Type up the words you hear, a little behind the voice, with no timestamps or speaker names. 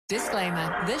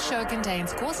Disclaimer, this show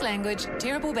contains coarse language,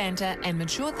 terrible banter, and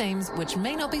mature themes which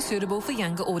may not be suitable for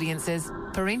younger audiences.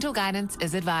 Parental guidance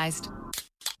is advised.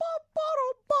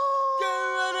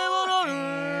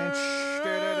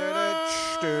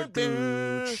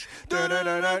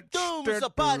 It's the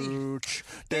party.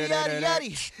 Yaddy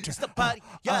yaddy. It's the party.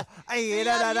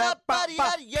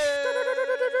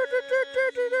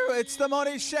 It's the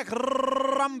Morning Shack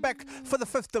back for the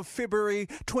 5th of February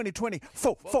 2020.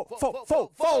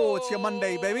 It's your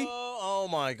Monday, baby. Oh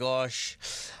my gosh.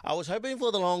 I was hoping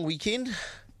for the long weekend.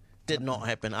 Did not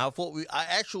happen. I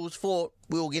actually thought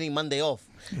we were getting Monday off.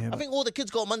 Yeah, I think all the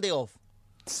kids got Monday off.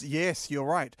 Yes, you're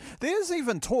right. There's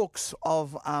even talks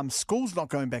of schools not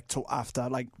going back till after,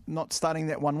 like not starting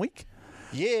that 1 week.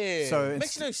 Yeah. So it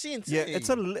makes no sense. Yeah, it's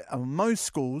most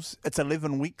schools, it's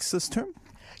 11 weeks this term.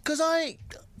 Because I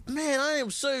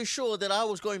am so sure that I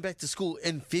was going back to school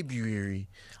in February.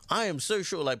 I am so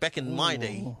sure, like back in my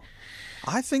day.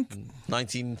 I think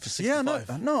 1965. Yeah,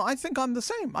 no, I think I'm the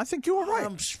same. I think you were right.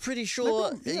 I'm pretty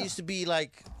sure it used to be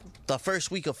like the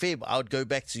first week of Feb, I would go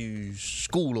back to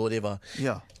school or whatever.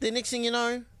 Yeah. The next thing you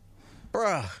know,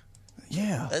 bruh.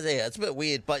 Yeah. It's a bit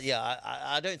weird, but yeah,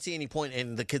 I don't see any point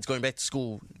in the kids going back to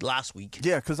school last week.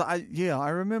 Yeah, because I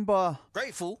remember.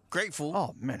 Grateful.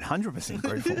 Oh man, 100%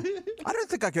 grateful. I don't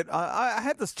think I could. I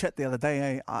had this chat the other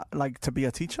day, like to be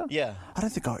a teacher. Yeah. I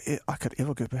don't think I could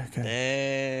ever go back.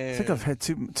 Damn. I think I've had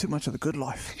too much of the good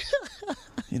life.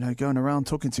 Going around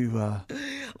talking to.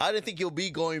 I don't think you'll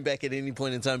be going back at any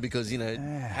point in time because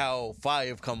how far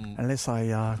you've come. Unless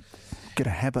I get a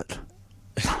habit.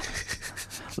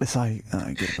 Unless I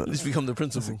get a bit. Let's become the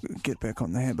principal. Get back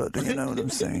on the habit. You know what I'm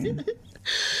saying?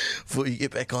 Before you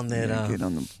get back on that. Get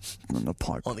on the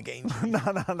pipe. On the game. No.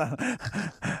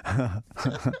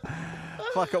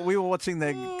 Fuck it. We were watching the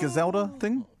Gazelda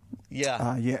thing.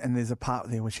 Yeah. And there's a part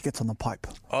there where she gets on the pipe.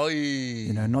 Oh,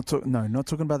 yeah. Not talking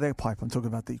about that pipe. I'm talking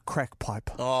about the crack pipe.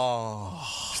 Oh.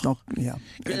 It's not, yeah.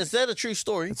 Is that a true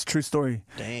story? It's a true story.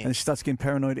 Damn. And she starts getting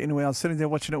paranoid. Anyway, I was sitting there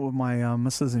watching it with my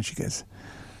missus, and she goes,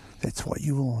 "That's what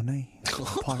you on, eh?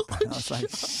 Pipe." And I was like,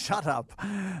 "Shut up!"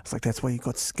 It's like, "That's why you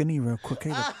got skinny real quick, eh?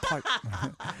 The pipe."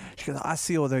 She goes, I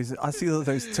see all those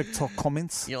TikTok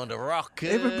comments. You're on the rock.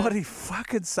 Everybody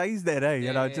fucking says that,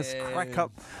 eh? Just crack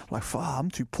up. Like, I'm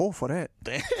too poor for that.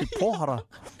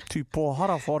 Too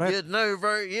poor for that. You'd know,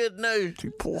 bro. You'd know.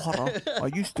 Too poor. I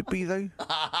used to be though.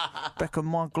 Back in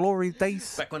my glory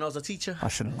days. Back when I was a teacher. I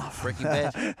shouldn't laugh. Breaking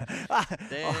Bad.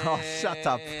 Oh, shut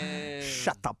up.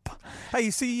 Hey,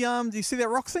 you see that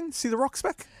rock thing? See the rock's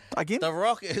back again? The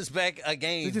Rock is back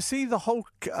again. Did you see the whole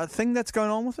thing that's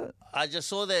going on with it? I just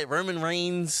saw that Roman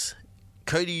Reigns,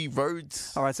 Cody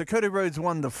Rhodes. All right, so Cody Rhodes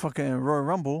won the fucking Royal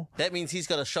Rumble. That means he's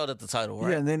got a shot at the title,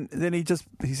 right? Yeah, and then he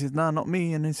said, "Nah, not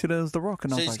me," and he said it was the Rock,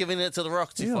 and so I was he's like, giving it to the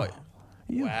Rock to fight. Yeah.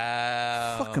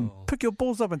 Wow. Fucking pick your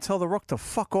balls up and tell the Rock to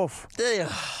fuck off.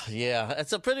 Yeah,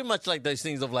 it's pretty much like those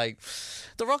things of like,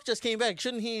 the Rock just came back.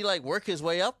 Shouldn't he like work his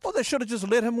way up? Well, they should have just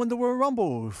let him win the Royal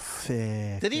Rumble.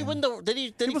 Did he win the? Did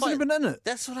he wasn't fight? even in it.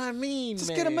 That's what I mean.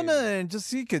 Just man. get him in there and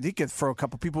just he could throw a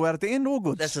couple people out at the end. All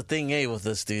good. That's the thing, with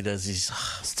this dude is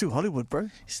It's too Hollywood, bro.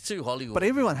 He's too Hollywood. But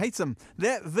everyone hates him.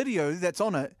 That video that's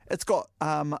on it, it's got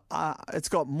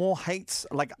more hates,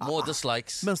 like more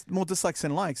dislikes. More dislikes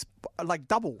than likes. Like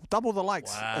double the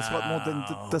likes. Wow. It's got more than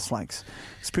dislikes.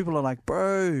 Because people are like,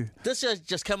 bro. This guy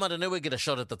just come out of nowhere, get a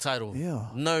shot at the title. Yeah.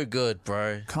 No good,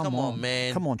 bro. Come on,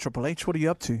 man. Come on, Triple H. What are you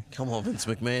up to? Come on, Vince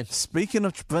McMahon. Speaking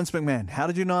of Vince McMahon, how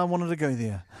did you know I wanted to go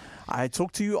there? I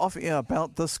talked to you off air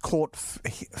about this court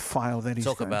file that he's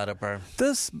Talk about it, bro.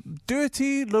 This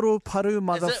dirty little paru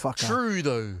motherfucker. Is it true,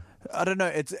 though? I don't know.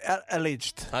 It's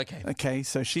alleged. Okay,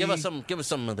 so she... Give us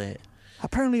some of that.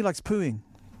 Apparently likes pooing.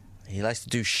 He likes to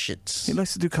do shits. He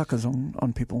likes to do cuckas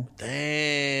on people.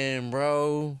 Damn,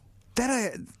 bro.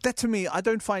 That to me, I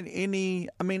don't find any...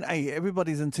 I mean, hey,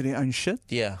 everybody's into their own shit.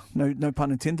 Yeah. No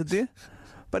pun intended there.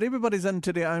 But everybody's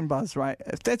into their own buzz, right?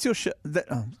 If that's your shit,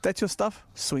 that's your stuff,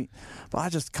 sweet. But I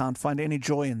just can't find any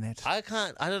joy in that. I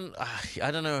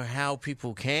don't know how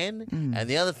people can. And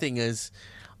the other thing is,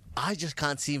 I just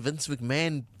can't see Vince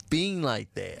McMahon being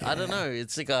like that. Yeah. I don't know.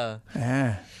 It's like a...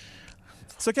 Yeah.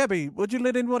 So, Gabby, would you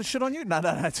let anyone shit on you? No.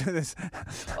 Do this.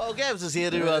 Oh, Gabs is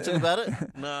here to talk about it.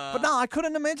 No. But no, I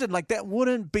couldn't imagine. Like, that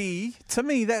wouldn't be... To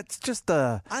me, that's just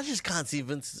a... I just can't see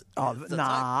Vince...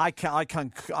 I kind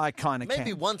of can.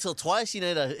 Maybe once or twice,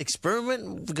 to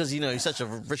experiment, because, he's such a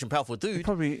rich and powerful dude.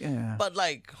 Probably, yeah. But,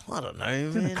 like, I don't know,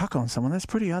 man. Didn't cuck on someone. That's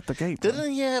pretty out the gate.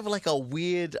 Didn't he have, like, a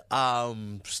weird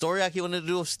story arc he wanted to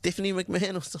do with Stephanie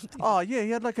McMahon or something? Oh, yeah.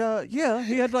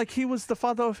 He had, he was the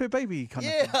father of her baby kind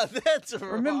of thing. Yeah, that's right.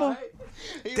 Remember?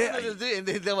 He That- wanted to do it, and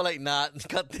then they were like, nah,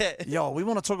 cut that. Yo, we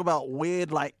want to talk about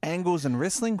weird like angles in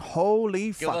wrestling. Holy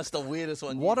Give fuck! us the weirdest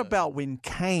one. What you know. about when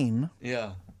Kane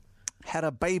Yeah. had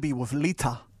a baby with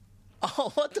Lita?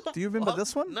 Oh, what the Do you remember fuck?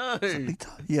 this one? No. Was it Lita?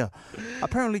 Yeah.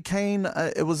 Apparently, Kane.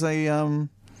 It was an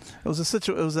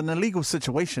illegal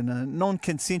situation, a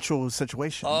non-consensual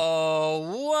situation,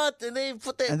 Oh, what? And they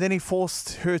put that. and then he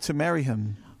forced her to marry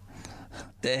him.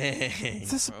 Dang.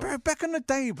 This bro, back in the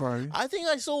day, bro. I think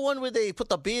I saw one where they put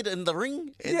the beard in the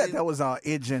ring. And Yeah, then- that was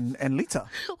Edge and Lita,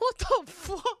 What the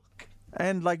fuck?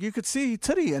 and like you could see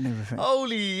titty and everything.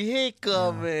 Holy heck,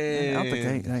 man. Out the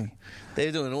gate, hey.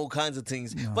 They're doing all kinds of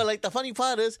things. But like the funny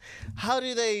part is, how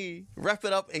do they wrap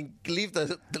it up and leave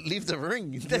the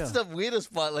ring? That's Yeah. the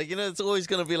weirdest part. Like, you know, it's always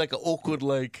gonna be like an awkward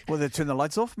like. Will they turn the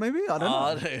lights off? Maybe I don't know.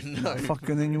 I don't know.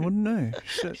 Fucking then you wouldn't know.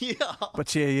 Shit. Yeah.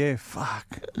 But yeah, fuck,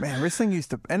 man. Wrestling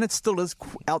used to, and it still is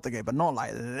out the gate, but not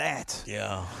like that.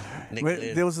 Yeah. Nick Where-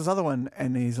 Laird. there was this other one,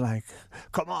 and he's like,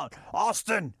 "Come on,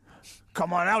 Austin,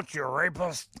 come on out, you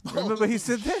rapist." Remember he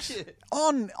said that shit.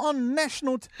 on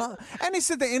national, and he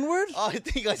said the N word. I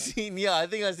think I seen. Yeah, I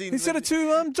think I seen. He said it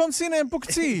to John Cena and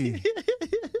Booker T.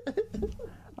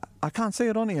 I can't say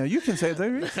it on here. You can say it though.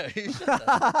 Reece.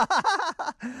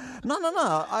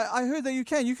 No. I heard that you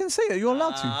can. You can say it. You're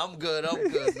allowed to. I'm good,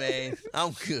 man.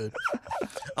 I'm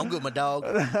good, my dog.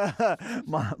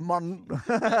 My,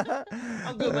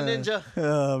 I'm good, my ninja.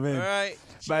 oh All man. right.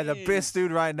 Man, the Jeez. best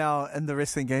dude right now in the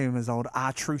wrestling game is old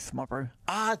R-Truth, my bro.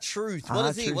 Truth. What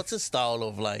is he? R-Truth. What's his style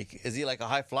of like? Is he like a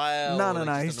high flyer? No, or no, like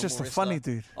no, he's just normal a funny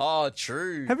wrestler? dude. Oh,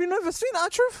 true. Have you never seen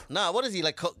R-Truth? Nah, what is he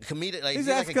like? Comedic? Like, He's is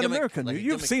he like a African gimmick- American. like a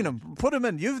You've gimmick? seen him. Put him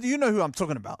in. You know who I'm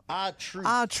talking about. Truth.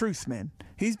 R-Truth, man.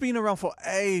 He's been around for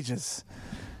ages.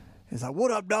 He's like, "What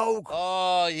up, dog?"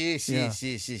 Oh yes, Yeah.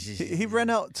 yes. He ran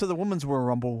out to the Women's Royal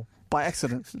Rumble by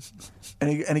accident,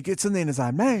 and he gets in there and he's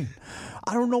like, "Man,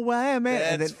 I don't know where I am,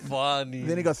 man." That's And funny.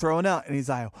 then he got thrown out, and he's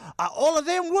like, "Are all of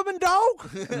them women, dog?"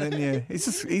 And then yeah,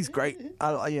 he's great.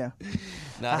 Yeah.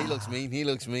 Nah, he looks mean. He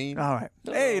looks mean. All right.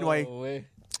 Anyway, Oh, way.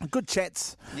 good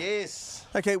chats. Yes.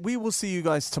 Okay, we will see you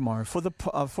guys tomorrow for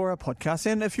our podcast.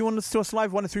 And if you want to listen to us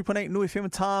live, 103.8 New FM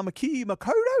Tamaki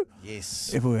Makoto.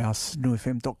 Yes. Everywhere else,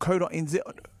 newfm.co.nz.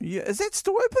 Yeah, is that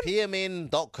still open?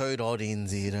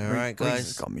 pmn.co.nz. All right, Riggs has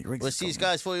guys. got me, Riggs We'll has see you got me.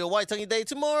 guys for your Waitangi Day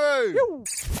tomorrow.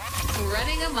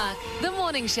 Running amok, the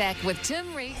morning shack with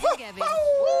Tim Reeves and Gabby.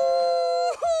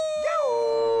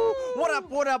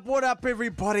 What up,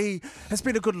 everybody? It's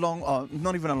been a good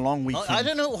not even a long weekend. I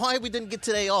don't know why we didn't get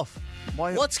today off.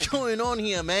 Why- What's going on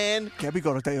here, man? Gabby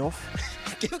got a day off.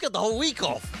 We got the whole week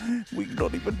off. We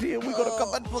not even here. We got to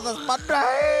come in for this Monday.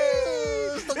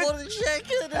 It's the morning shack.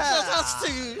 It's just us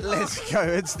two. Let's go.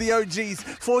 It's the OGs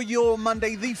for your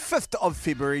Monday, the 5th of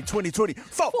February, 2020.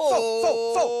 Four.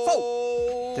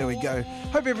 There we go.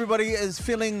 Hope everybody is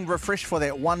feeling refreshed for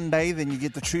that one day. Then you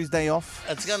get the Tuesday off.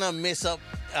 It's gonna mess up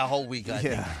our whole week, I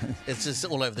Yeah. think. It's just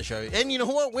all over the show. And you know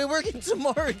what? We're working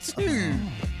tomorrow too.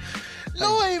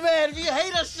 No way, man. If you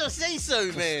hate us, just say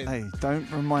so, man. Hey, don't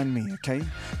remind me, okay?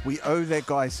 We owe that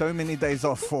guy so many days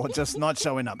off for just not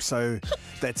showing up. So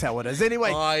that's how it is.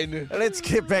 Anyway, Fine. let's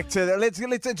get back to that. Let's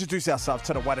introduce ourselves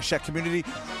to the Wider Shack community.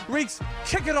 Reeks,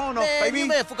 kick it on off, Man, baby. you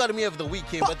may have forgotten me over the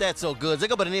weekend, but that's all good. I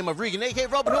go by the name of Regan, a.k.a.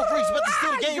 Robin Hood Freaks, but it's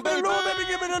still the game, Give me a baby. look, baby,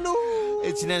 give me the look.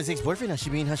 It's your 96 boyfriend. How she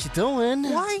been? How she doing?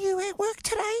 Why are you at work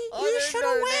today? I You don't should know,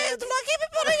 have worked man. like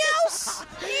everybody else.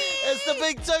 It's the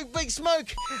Big Toke, Big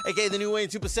Smoke, a.k.a. the new Wayne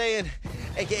Super Saiyan,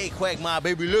 a.k.a. Quagmire,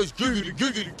 baby. Let's get it.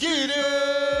 Who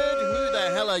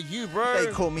the hell are you, bro?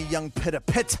 They call me Young Pitter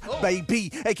Pit,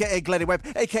 baby, a.k.a. Gladdy Web,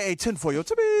 a.k.a. Tinfoil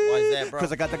Timmy. Why is that, bro?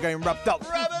 Because I got the game wrapped up.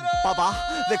 Wrap it up.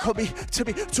 Baba, they call me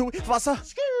Timmy Tuivasa.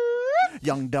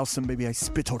 Young Delson, baby, I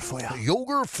spit out for ya.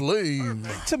 Yogurt Flame.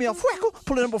 Timmy Al Fuego,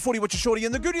 pulling number 40 with your shorty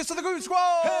and the goodiest of the Goon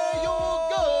Squad. Hey,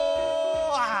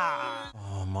 Ah.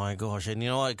 Oh my gosh, and you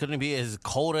know what? It couldn't be as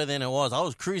colder than it was. I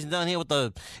was cruising down here with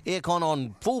the aircon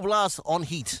on full blast on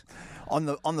heat. On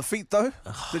the feet though,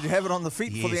 did you have it on the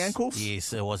feet for the Yes, ankles?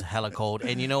 Yes, it was hella cold.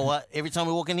 And you know what? Every time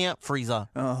we walk in here, freezer.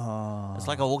 It's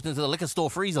like I walked into the liquor store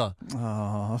freezer.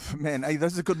 Oh man, hey,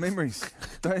 those are good memories.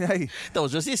 Hey, That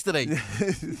was just yesterday.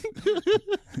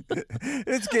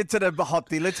 let's get to the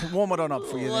hottie. Let's warm it on up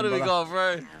for you. What then, do we brother. got,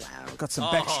 bro? Got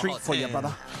some back street for you, damn.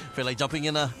 brother. Feel like jumping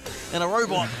in a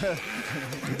robot.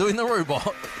 Doing the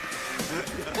robot.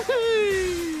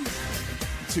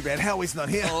 Too bad Howie's not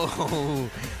here. Oh.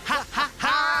 Ha ha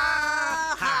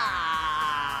ha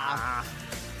ha.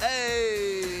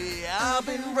 Hey, I've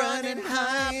been running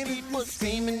high, people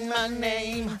screaming my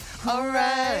name.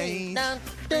 Alright. Let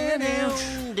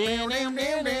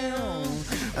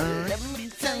me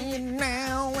tell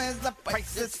now is the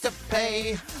prices to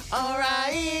pay.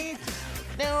 Alright.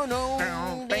 No, no,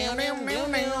 no, no, no,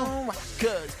 no.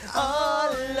 Cause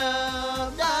all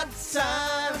of that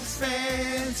time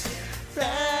spent,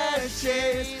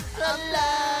 precious,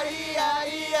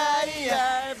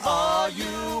 all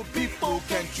you people,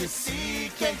 can't you see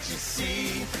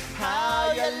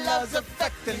how your love's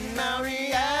affecting our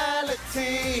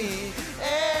reality?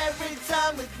 Every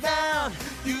time we're down,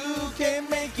 you can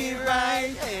make it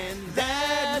right, and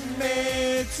that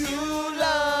makes you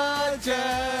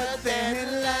larger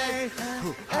than life.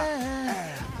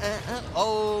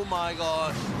 Oh my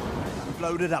God.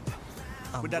 Loaded up.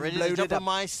 I'm We're done ready to loaded jump up. in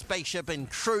my spaceship and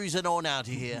cruising on out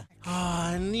of here.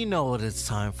 And you know what it's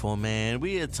time for, man.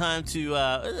 We had time to,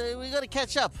 we got to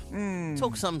catch up.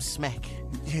 Talk some smack.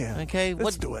 Yeah. Okay?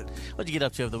 Let's do it. What'd you get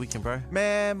up to over the weekend, bro?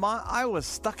 Man, I was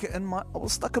stuck in my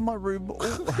room.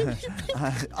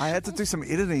 I had to do some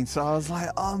editing, so I was like,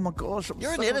 oh my gosh.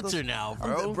 You're an editor now,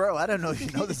 bro. Bro, I don't know if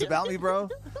you know this about me, bro.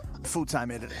 Full-time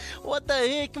editor. What the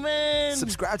heck, man?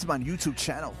 Subscribe to my YouTube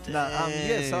channel.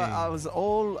 Yeah, so I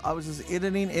was just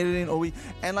editing all week,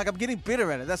 and like I'm getting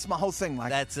better at it. That's my whole thing.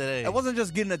 Like That's it. It wasn't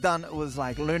just getting it done. It was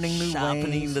like learning new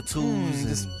Sharpening ways. the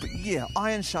tools.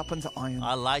 Iron sharpens iron.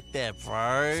 I like that,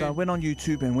 bro. So I went on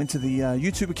YouTube and went to the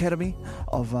YouTube Academy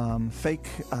of Fake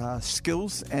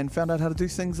Skills and found out how to do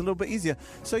things a little bit easier.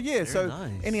 So yeah,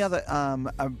 nice. any other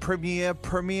Premiere,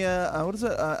 what is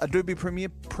it? Adobe Premiere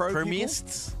Pro people?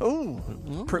 Premiests? Oh,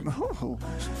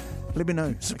 let me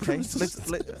know. Okay,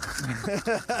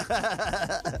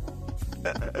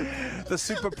 the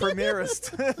super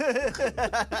premierist.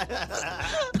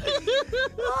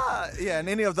 Yeah, and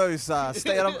any of those,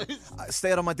 stay out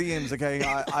of my DMs. Okay,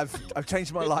 I've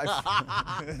changed my life.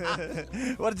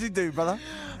 What did you do, brother?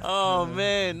 Oh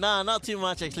man, nah, not too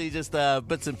much actually. Just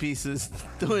bits and pieces,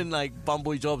 doing like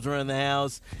bumboy jobs around the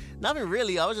house. Nothing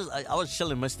really. I was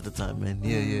chilling most of the time, man.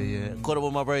 Yeah. Caught up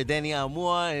with my brother Danny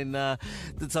Amua and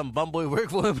did some bumboy work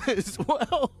for him as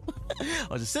well. I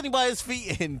was just sitting by his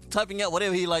feet and typing out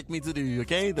whatever he liked me to do.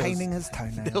 Okay, Painting his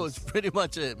toenails. That was pretty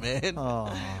much it, man.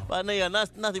 Oh. But no, yeah,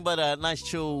 nothing but a nice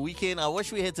chill weekend. I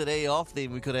wish we had today off.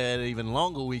 Then we could have had an even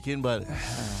longer weekend. But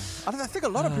I think a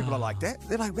lot of people are like that.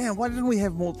 They're like, man, why didn't we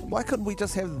have more? Why couldn't we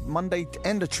just have Monday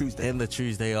and a Tuesday? and the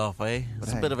Tuesday off, eh?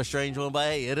 It's a bit of a strange one, but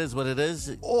hey, it is what it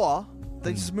is. Or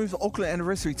they just moved the Auckland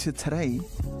anniversary to today.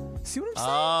 See what I'm saying?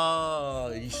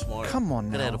 Oh, you smart. Come on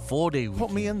Could now. have had a 4-day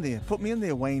weekend. Put me in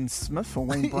there, Wayne Smith or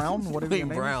Wayne Brown, whatever your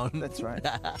Wayne name Brown. is. That's right.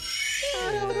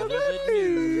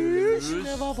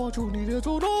 Never thought you needed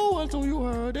to know until you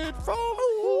heard it from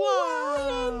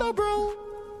the bro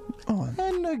Oh,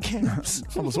 and the games.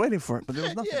 I was waiting for it, but there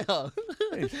was nothing.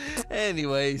 Yeah.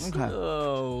 Anyways, Okay.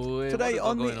 what Today we got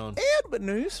on the going on? Adbit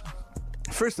News,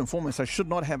 first and foremost, I should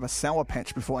not have a sour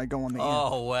patch before I go on the air.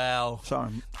 Oh wow. So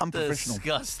I'm unprofessional.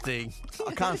 Disgusting.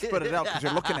 I can't spit it out because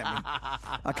you're looking at me.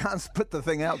 I can't spit the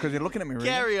thing out because you're looking at me. Really.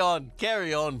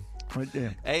 Carry on. Right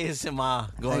there.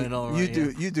 ASMR going on You right do.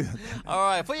 here. You do. All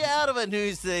right, for your out of it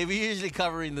news today, we're usually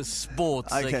covering the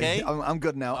sports, okay? I'm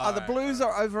good now. The right, Blues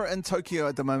are over in Tokyo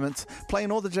at the moment,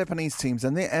 playing all the Japanese teams,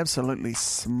 and they're absolutely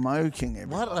smoking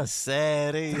everyone. What a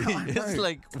sad, eh? It's know.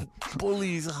 like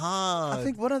bullies hard. I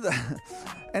think one of the,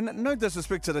 and no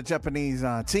disrespect to the Japanese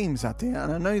teams out there,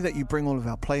 and I know that you bring all of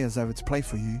our players over to play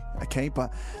for you, okay?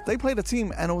 But they played a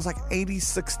team, and it was like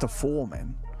 86-4,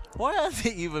 man. Why are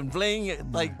they even playing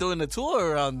it, like doing a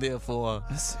tour around there for?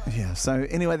 Yeah. So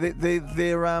anyway, they've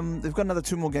got another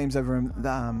 2 more games over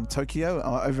in Tokyo,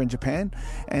 over in Japan,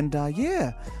 and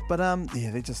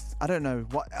they just I don't know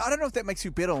if that makes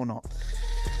you better or not.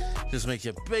 Just makes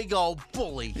you a big old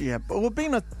bully. Yeah, but well,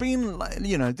 being like,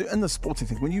 you know, in the sporting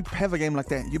thing, when you have a game like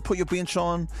that, you put your bench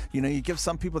on, you know, you give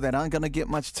some people that aren't going to get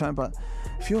much time, but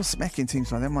if you're smacking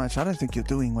teams like that much, I don't think you're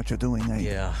doing what you're doing, eh?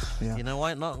 Yeah. Yeah. You know,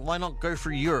 why not go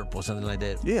through Europe or something like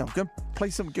that? Yeah, go play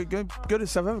go to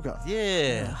South Africa.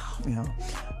 Yeah. You know,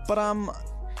 but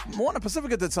Moana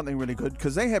Pacifica did something really good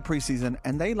because they had preseason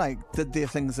and they like did their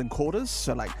things in quarters,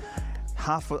 so like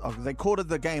they quartered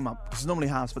the game up. It's normally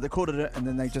halves, but they quartered it, and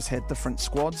then they just had different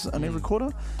squads in every quarter.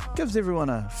 Gives everyone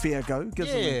a fair go.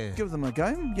 Give them a go.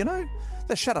 You know,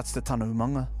 the shout-outs to Tana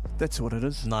Umaga. That's what it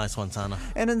is. Nice one, Tana.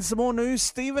 And in some more news,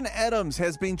 Steven Adams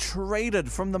has been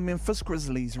traded from the Memphis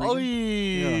Grizzlies. Oh,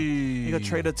 Yeah. He got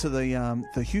traded to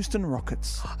the Houston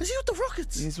Rockets. Is he with the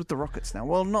Rockets? He's with the Rockets now.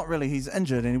 Well, not really. He's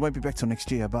injured and he won't be back till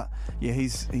next year. But yeah,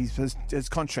 his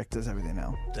contract is over there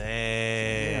now.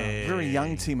 Dang. Yeah, very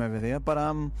young team over there. But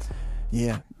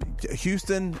yeah,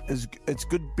 Houston it's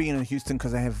good being in Houston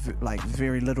because they have like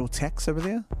very little tax over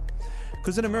there.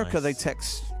 Because in America they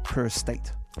tax per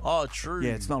state. Oh, true.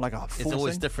 Yeah, it's not like a full It's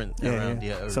always thing. different around.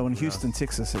 Yeah. So in around. Houston,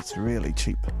 Texas, it's really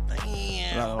cheap.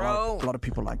 Damn, bro. A lot of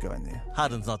people like going there.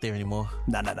 Harden's not there anymore.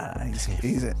 No.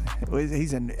 He's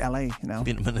in LA now.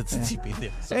 Been a minute since you've been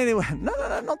there. So Anyway, no,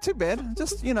 not too bad.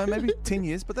 Just, maybe 10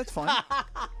 years, but that's fine.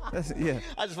 Yeah.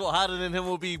 I just thought Harden and him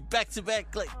will be back to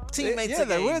back, like teammates. Yeah,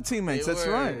 they again. were teammates. They That's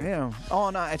were. right. Yeah. Oh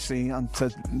no, actually,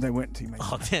 they weren't teammates.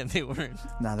 Oh damn, they weren't.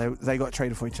 No, they got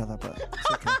traded for each other, but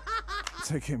it's okay.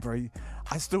 It's okay, bro.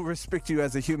 I still respect you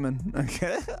as a human.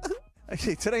 Okay.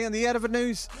 Okay, today in the Out of It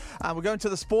news, we're going to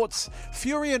the sports.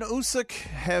 Fury and Usyk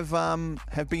have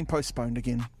been postponed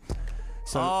again.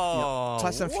 So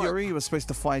Tyson what? Fury was supposed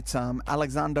to fight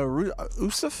Alexander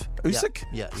Usyk.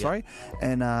 Yeah. Sorry,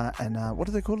 and what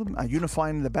do they call them?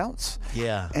 Unifying the bouts.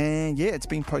 Yeah. And yeah, it's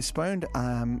been postponed.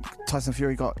 Tyson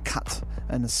Fury got cut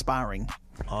in the sparring.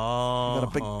 Oh. Got a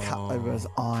big cut over his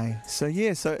eye. So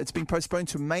yeah, so it's been postponed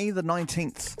to May the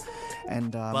 19th.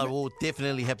 And But it will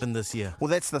definitely happen this year. well,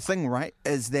 that's the thing, right?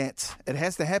 Is that it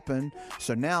has to happen.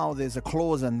 So now there's a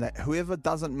clause in that whoever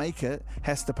doesn't make it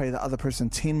has to pay the other person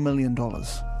 $10 million.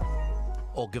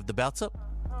 Or give the bouts up?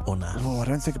 Or nah? Oh, I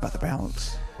don't think about the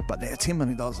balance, but $10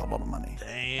 million is a lot of money. Damn.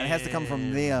 And it has to come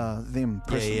from them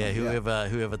personally. Yeah.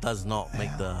 Whoever does not make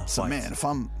the So fight.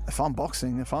 man, if I'm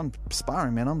boxing, if I'm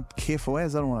sparring, man, I'm careful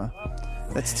as I don't want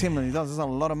to. That's $10 million. That's not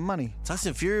a lot of money.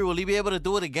 Tyson Fury, will he be able to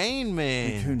do it again,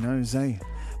 man? Who knows, eh?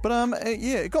 But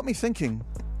yeah, it got me thinking.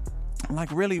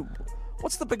 Like, really,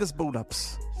 what's the biggest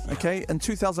build-ups? Okay, in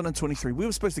 2023, we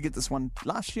were supposed to get this one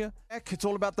last year. It's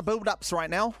all about the build-ups right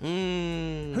now.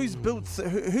 Who's built?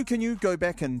 Who can you go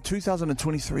back in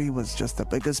 2023 was just the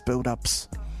biggest build-ups,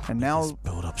 and now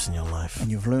Build-ups in your life.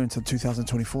 and you've learned in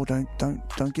 2024.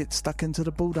 Don't get stuck into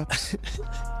the build-ups.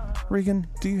 Regan,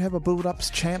 do you have a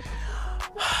build-ups champ?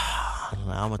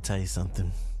 I'm going to tell you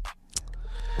something.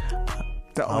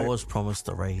 I was promised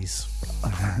a raise.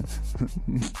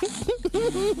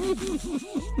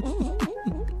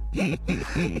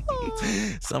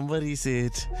 Somebody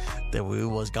said that we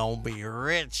was gonna be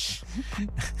rich.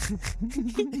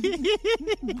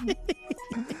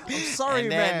 I'm sorry,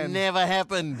 And that man. never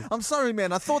happened. I'm sorry,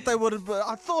 man. I thought they would have.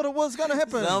 I thought it was gonna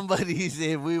happen. Somebody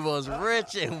said we was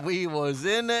rich and we was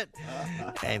in it,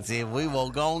 and said we were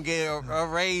gonna get a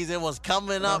raise. It was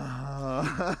coming up,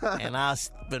 and I've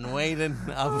been waiting.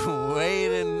 I've been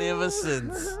waiting ever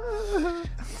since.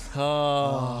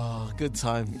 Oh, good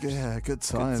time. Yeah, good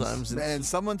times. times. Man,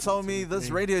 someone told me this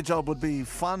radio job would be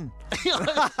fun.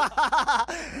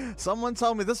 Someone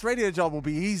told me this radio job will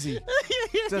be easy.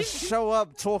 Just show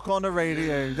up, talk on the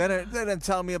radio. They don't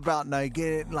tell me about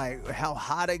how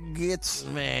hard it gets.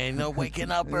 Man, no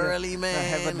waking up early,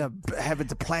 man. Having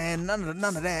to plan. None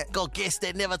of that. Got guests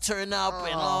that never turn up,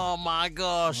 and oh my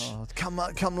gosh. Oh,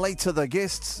 come late to the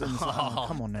guests. And it's like, oh,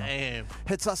 come on now. Damn.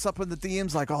 Hits us up in the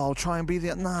DMs like, oh, I'll try and be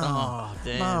there. Nah, Oh,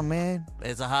 damn. nah, man.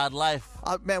 It's a hard life.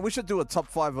 Man, we should do a top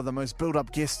 5 of the most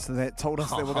build-up guests that told us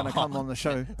they were going to come on the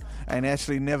show and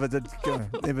actually never did do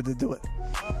it.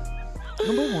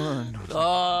 Number 1.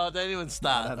 Oh, don't even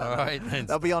start. All right, man.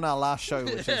 They'll be on our last show,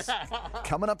 which is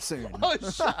coming up soon. Oh,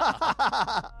 shut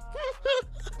up.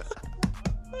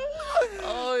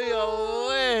 Oh, your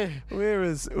way. Where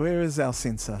is our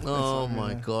censor? Oh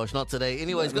my gosh, not today.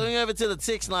 Anyways, going over to the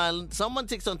text line, someone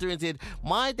texted on through and said,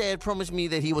 my dad promised me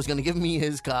that he was going to give me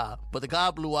his car, but the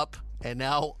car blew up and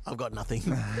now I've got nothing.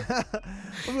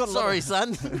 Sorry,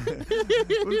 son.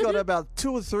 We've got about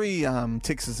 2 or 3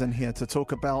 texts in here to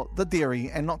talk about the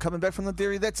dairy and not coming back from the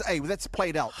dairy. That's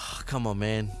played out. Come on,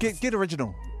 man. Get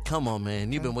original. Come on,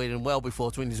 man. You've been waiting well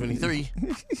before 2023.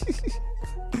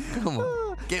 Come on.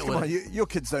 Get Come with on, it. your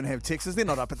kids don't have texts. They're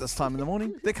not up at this time in the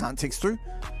morning. They can't text through.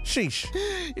 Sheesh.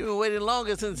 You've been waiting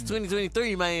longer since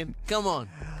 2023, man. Come on.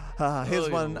 Here's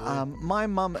Oh, one. yeah. My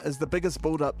mum is the biggest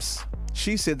build-ups.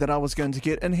 She said that I was going to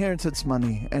get inheritance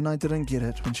money, and I didn't get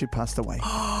it when she passed away.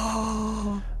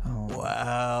 Wow.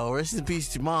 Rest in peace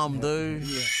to mom, dude.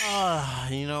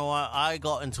 You know what? I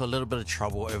got into a little bit of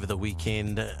trouble over the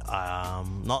weekend.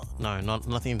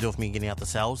 Nothing to do with me getting out the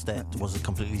cells. That was a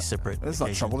completely separate That's not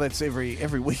occasion. trouble. That's every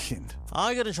weekend.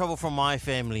 I got in trouble from my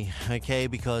family, okay,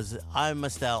 because I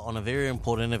missed out on a very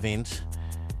important event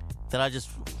that I just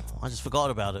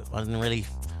forgot about it. I didn't really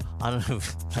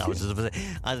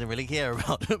care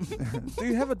about him. Do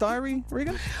you have a diary,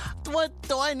 Regan? What?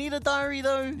 Do I need a diary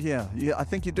though? Yeah, I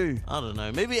think you do. I don't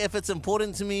know. Maybe if it's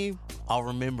important to me, I'll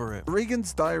remember it.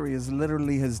 Regan's diary is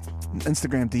literally his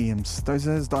Instagram DMs. Those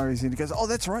are his diaries, and he goes, "Oh,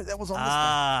 that's right, that was on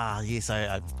this." Yes,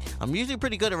 I'm usually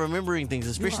pretty good at remembering things,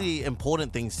 especially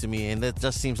important things to me, and it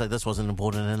just seems like this wasn't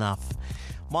important enough.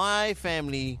 My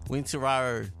family went to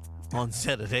Raro on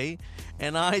Saturday,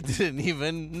 and I didn't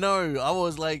even know. I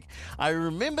was like, I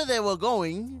remember they were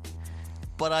going,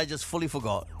 but I just fully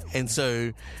forgot. And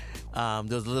so there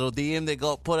was a little DM that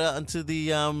got put out into the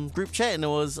group chat, and it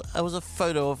was a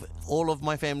photo of all of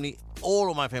my family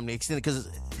extended, because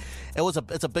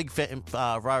it's a big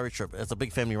Rara trip. It's a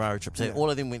big family Rara trip. So all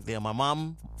of them went there. My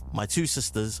mum, my two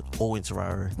sisters all went to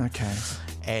Rara. Okay.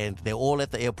 And they're all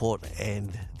at the airport,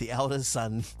 and the eldest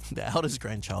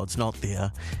grandchild's not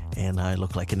there, and I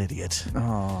look like an idiot.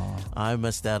 Oh. I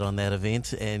missed out on that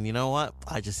event, and you know what?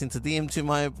 I just sent a DM to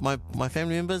my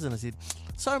family members, and I said,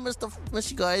 sorry,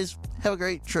 miss you guys. Have a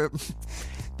great trip.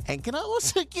 And can I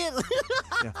also get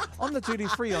on the duty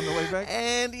free on the way back?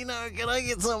 And can I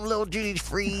get some little duty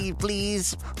free,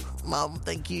 please? Mum,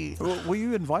 thank you. Were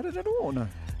you invited at all or no?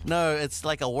 No, it's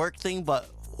like a work thing, but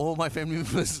all my family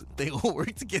members, they all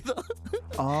work together.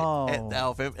 Oh. At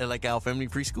our family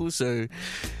preschool. So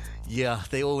yeah,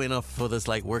 they all went off for this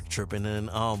like work trip, and then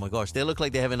oh my gosh, they look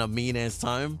like they're having a mean ass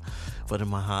time, but in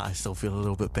my heart I still feel a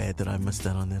little bit bad that I missed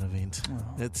out on that event.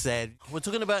 It's sad. We're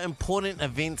talking about important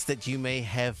events that you may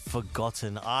have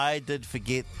forgotten. I did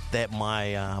forget that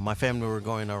my family were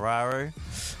going to Raro.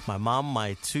 My mum,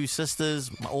 my two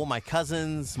sisters, all my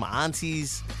cousins, my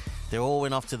aunties, they all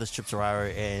went off to this trip to Raro,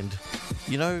 and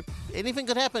anything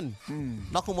could happen.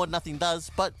 Knock on wood, nothing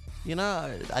does, but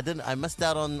I missed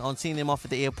out on seeing them off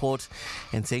at the airport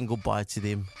and saying goodbye to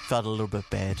them. Felt a little bit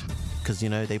bad because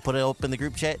they put it up in the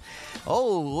group chat.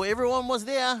 Oh, everyone was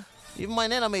there. Even my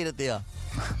nana made it there.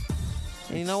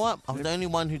 And you know what? I was the only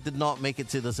one who did not make it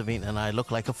to this event, and I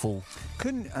look like a fool.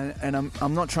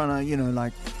 I'm not trying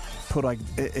to put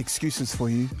excuses for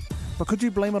you, but could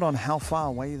you blame it on how far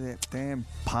away that damn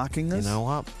parking is? You know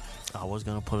what? I was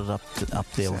going to put it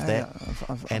up there with that.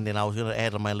 And then I was going to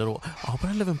add my little, but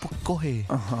I live in Pukekohe.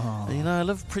 I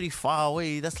live pretty far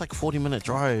away. That's like a 40-minute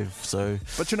drive. So.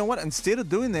 But you know what? Instead of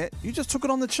doing that, you just took it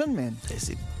on the chin, man. They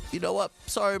said, you know what?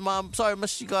 Sorry, Mum. Sorry, I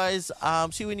missed you guys.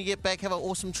 See you when you get back. Have an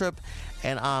awesome trip.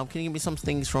 And can you give me some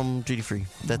things from Duty Free?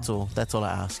 That's all. That's all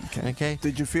I ask. Okay?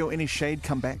 Did you feel any shade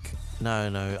come back?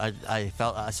 No. I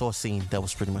saw a scene. That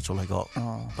was pretty much all I got.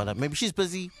 But maybe she's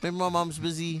busy. Maybe my mum's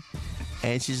busy.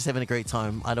 And she's just having a great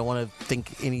time. I don't want to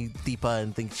think any deeper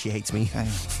and think she hates me.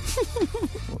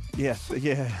 Yeah.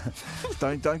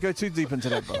 Don't go too deep into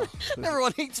that, brother.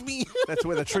 Everyone hates me. That's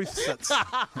where the truth sits.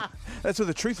 That's where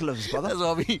the truth lives, brother. That's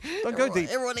what I mean. Don't go deep.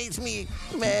 Everyone hates me,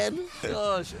 man.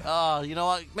 Gosh. You know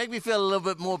what? Make me feel a little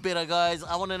bit more better, guys.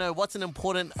 I want to know what's an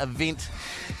important event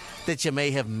that you may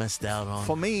have missed out on.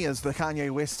 For me, is the Kanye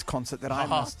West concert that I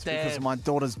missed because of my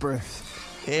daughter's birth.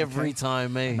 Every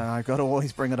time, mate. No, I got to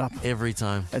always bring it up. Every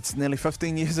time. It's nearly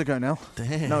 15 years ago now.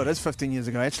 Damn. No, it is 15 years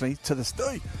ago, actually, to this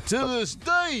day.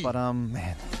 But,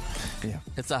 man, yeah.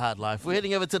 It's a hard life. We're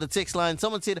heading over to the text line.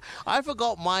 Someone said, I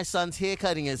forgot my son's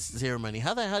haircutting ceremony.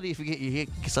 How do you forget your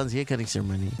son's haircutting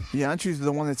ceremony? Yeah, aren't you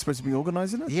the one that's supposed to be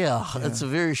organising it? Yeah, it's a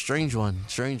very strange one.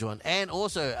 And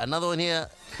also, another one here.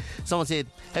 Someone said,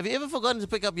 have you ever forgotten to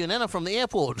pick up your nana from the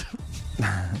airport?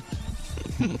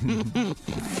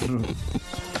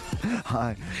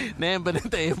 Hi. Nan been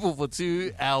at the airport for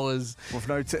 2 hours.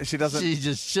 With she doesn't. She's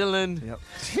just chilling. Yep.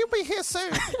 He'll be here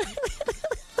soon.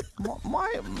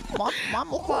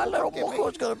 my little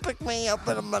Moko's gonna pick me up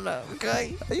in a minute,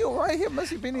 okay? Are you alright here,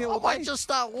 Miss? You've been here all I might day. just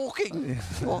start walking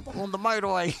on the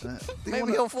motorway.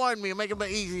 Maybe he'll find me and make it a bit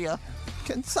easier.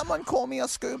 Can someone call me a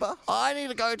scuba? I need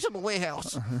to go to the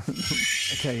warehouse.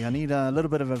 Okay, I need a little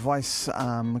bit of advice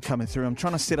coming through. I'm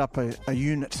trying to set up a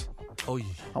unit. Oh, yeah.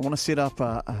 I want to set up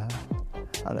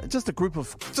just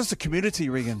a community,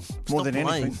 Regan, more than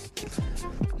anything.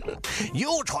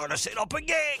 You're trying to set up a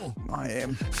gang. I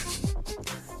am.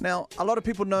 Now, a lot of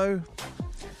people know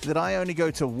that I only go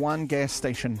to one gas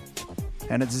station,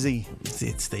 and it's Z.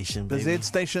 Z station, The baby. Z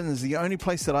station is the only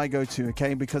place that I go to,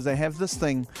 okay? Because they have this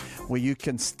thing where you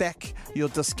can stack your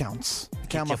discounts.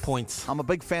 Okay, Get your points. I'm a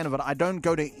big fan of it. I don't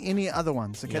go to any other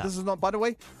ones, okay? Yeah. This is not, by the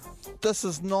way, this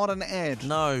is not an ad.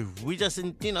 No, we just,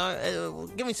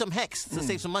 give me some hacks to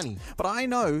save some money. But I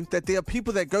know that there are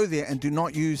people that go there and do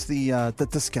not use the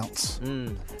discounts.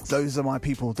 Those are my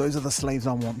people. Those are the slaves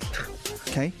I want.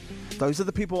 Okay? Those are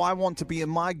the people I want to be in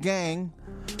my gang.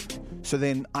 So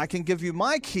then I can give you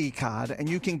my key card and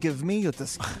you can give me your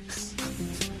discounts.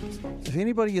 If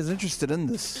anybody is interested in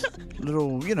this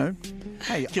little,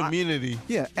 hey, Community.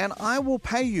 and I will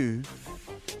pay you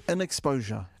an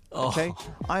exposure. Okay,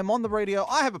 I'm on the radio.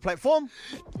 I have a platform.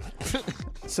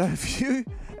 So if you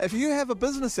have a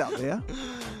business out there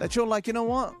that you're like, you know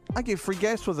what, I get free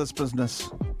gas for this business.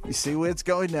 You see where it's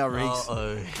going now, Riggs?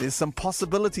 Uh-oh. There's some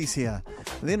possibilities here.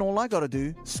 And then all I got to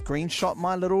do, screenshot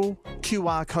my little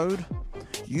QR code.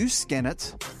 You scan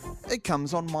it. It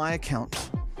comes on my account.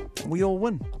 We all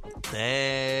win.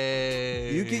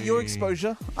 Dang. You get your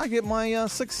exposure. I get my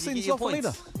 6 You get cents your off a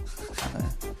litre.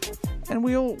 points. And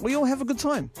we all have a good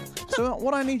time. So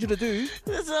what I need you to do,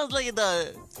 This sounds like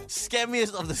the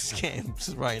scammiest of the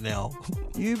scams right now.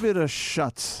 you better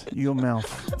shut your mouth.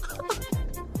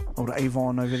 Old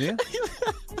Avon over there.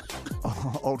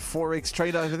 Old Forex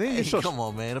trader over there. Hey, Shush. come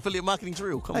on, man. Affiliate marketing's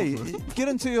real. Come Hey, on. get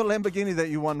into your Lamborghini that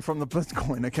you won from the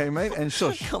Bitcoin, okay, mate? And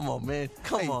shush. Come on, man.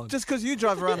 Come Hey, on. just because you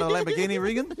drive around a Lamborghini,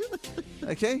 Regan,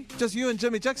 okay? Just you and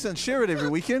Jimmy Jackson share it every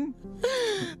weekend.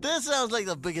 This sounds like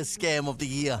the biggest scam of the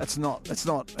year. It's not,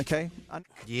 okay?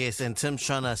 Yes, and Tim's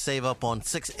trying to save up on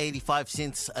 6.85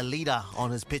 cents a litre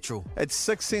on his petrol. It's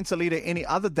 6 cents a litre any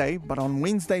other day, but on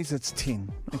Wednesdays it's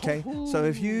 10, okay? So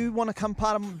if you want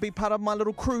to be part of my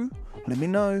little crew, let me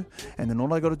know. And then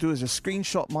all I got to do is just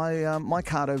screenshot my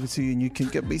card over to you, and you can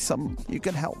give me some, you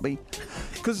can help me.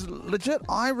 Because legit,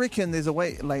 I reckon there's a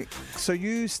way, like, so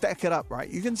you stack it up, right?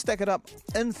 You can stack it up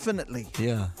infinitely.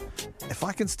 Yeah. If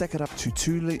I can stack it up to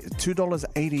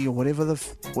 $2.80 or whatever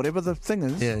the thing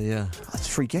is, Yeah. that's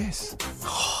free gas.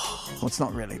 Well, it's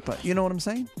not really, but you know what I'm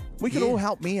saying? We can Yeah. all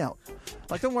help me out.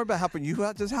 Like, don't worry about helping you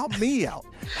out. Just help me out.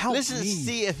 Help Let's me. just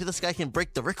see if this guy can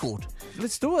break the record.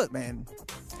 Let's do it, man.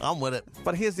 I'm with it.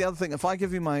 But here's the other thing. If I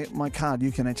give you my card,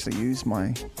 you can actually use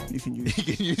you can use. He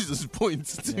can use his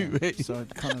points too, Yeah. eh? So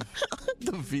it kind of.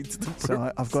 Defeats the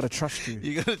So I've got to trust you.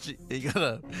 You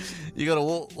gotta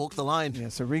walk the line. Yeah.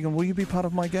 So Regan, will you be part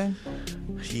of my gang?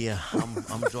 Yeah,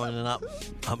 I'm joining up.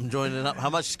 I'm joining up. How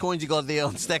much coins you got there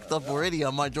stacked up already? I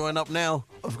might join up now.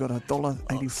 I've got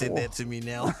 $1.84. Send that to me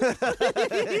now.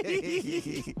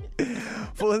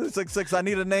 466. I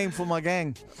need a name for my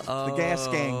gang. The gas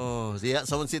gang. Oh, yeah.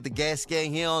 Someone said the gas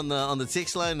gang here on the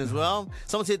text line as well.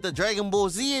 Someone said the Dragon Ball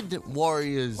Z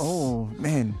Warriors. Oh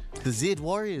man. The Z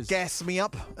Warriors. Gas me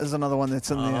up is another one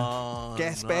that's in there. Oh,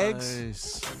 Gas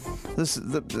nice.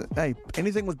 bags. Hey,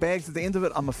 anything with bags at the end of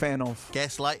it, I'm a fan of.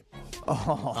 Gaslight.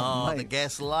 Oh, The mate.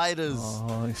 gaslighters.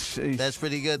 Oh, sheesh. That's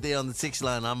pretty good there on the text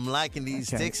line. I'm liking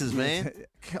these Okay. texts, man.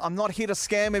 I'm not here to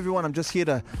scam everyone. I'm just here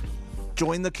to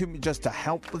join the community, just to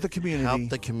help with the community. Help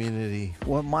the community.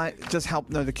 Well,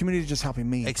 the community is just helping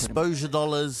me. Exposure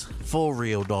dollars for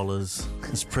real dollars.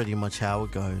 That's pretty much how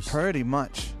it goes. Pretty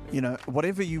much. You know,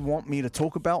 whatever you want me to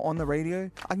talk about on the radio,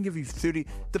 I can give you 30.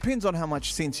 Depends on how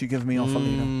much sense you give me off a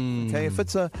litre.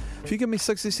 Okay, if you give me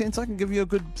 60 cents, I can give you a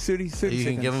good 30 You seconds.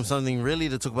 can give them something really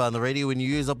to talk about on the radio when you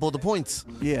use up all the points.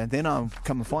 Yeah, then I'll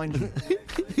come and find you.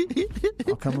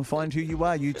 I'll come and find who you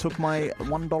are. You took my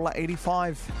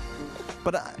 $1.85.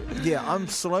 But yeah, I'm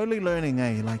slowly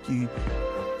learning, like you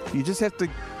just have to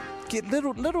get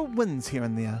little wins here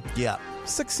and there. Yeah.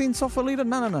 6 cents off a litre?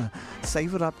 No.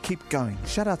 Save it up, keep going.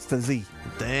 Shout outs to Z.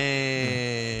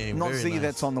 Dang. Not very Z nice.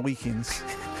 that's on the weekends.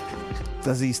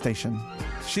 The Z station.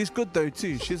 She's good though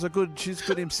too. She's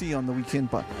good MC on the weekend,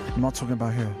 but I'm not talking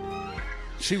about her.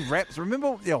 She raps.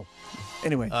 Remember?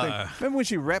 Anyway, remember when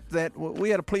she rapped that? We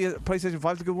had a PlayStation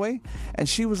 5 to give away, and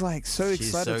she was like so She's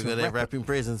excited. so good to at rapping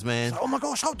presents, man. Oh my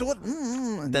gosh, I'll do it.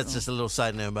 And That's just a little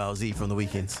side note about Z from the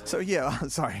weekends. so yeah,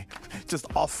 sorry, just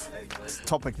off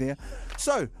topic there.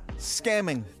 So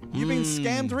scamming. You been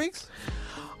scammed, Reeks?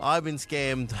 I've been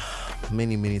scammed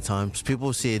many, many times.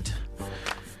 People said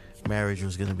marriage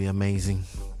was going to be amazing.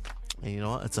 And you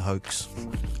know what? It's a hoax.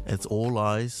 It's all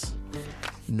lies.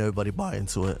 Nobody buy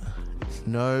into it.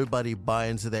 Nobody buy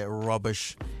into that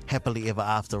rubbish, happily ever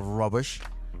after rubbish.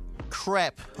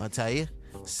 Crap, I tell you.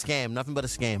 Scam, nothing but a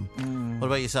scam. What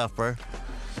about yourself, bro?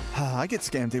 I get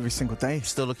scammed every single day.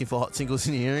 Still looking for hot singles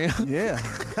in the area? Yeah.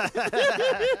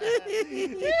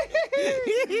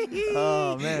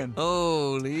 Oh man.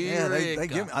 Holy Yeah, they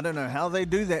get me. I don't know how they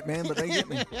do that, man, but they get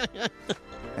me.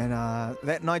 And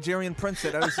that Nigerian prince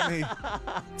that owes me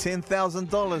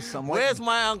 $10,000. I'm waiting. Where's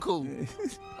my uncle?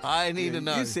 I need to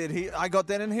know. You said I got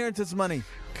that inheritance money.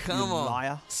 Come you on.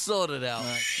 liar. Sort it out.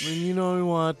 And you know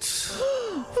what?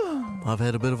 I've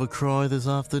had a bit of a cry this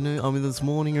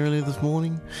morning, early this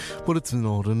morning, but it's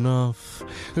not enough.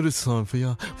 It is time for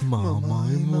your Mama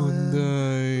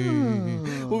Monday,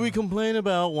 where we complain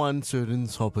about one certain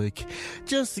topic,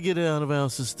 just to get it out of our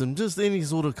system, just any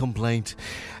sort of complaint,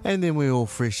 and then we're all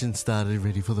fresh and started,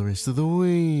 ready for the rest of the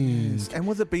week. And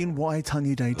with it being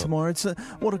Waitangi Day tomorrow,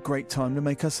 what a great time to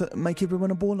make everyone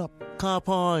a ball up. Ka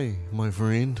pai, my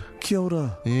friend. Kia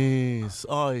ora. Yes,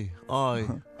 aye.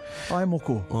 Ai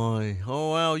moko. Oi.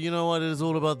 Oh, well, you know what? It is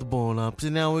all about the boil-ups.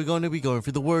 And now we're going to be going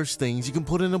for the worst things you can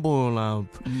put in a boil-up.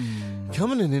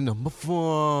 Coming in at number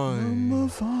 5. Number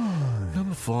 5.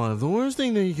 Number 5. The worst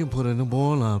thing that you can put in a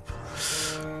boil-up.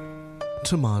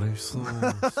 Tomato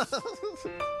sauce.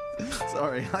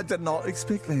 Sorry, I did not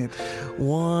expect that.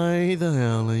 Why the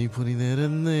hell are you putting that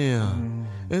in there?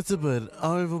 It's a bit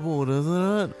overboard,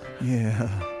 isn't it? Yeah.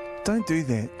 Don't do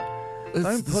that. It's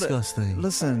Don't put disgusting.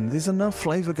 Listen, there's enough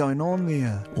flavour going on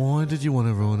there. Why did you want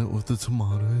to ruin it with the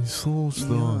tomato sauce,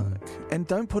 though? Yuck. And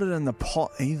don't put it in the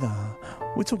pot either.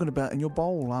 We're talking about in your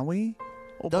bowl, are we?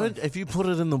 Or Don't. both? If you put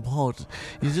it in the pot,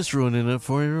 you're just ruining it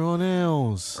for everyone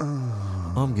else.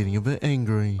 I'm getting a bit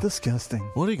angry. Disgusting.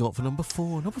 What do you got for number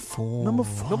 4? Number 4. Number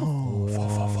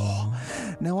 4.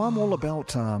 Now, I'm all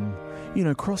about,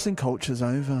 crossing cultures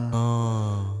over.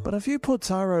 But if you put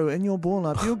taro in your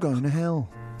boil-up, you're going to hell.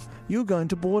 You're going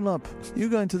to boil up. You're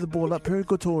going to the boil up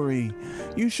purgatory.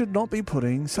 You should not be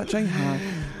putting such a hard.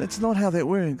 That's not how that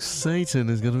works. Satan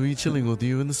is going to be chilling with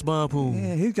you in the spa pool.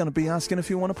 Yeah, he's going to be asking if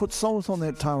you want to put salt on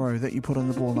that taro that you put in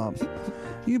the boil up.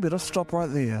 You better stop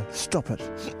right there. Stop it.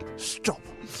 Stop.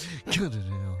 Cut it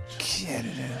out. Get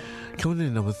it out. Coming in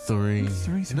at number 3.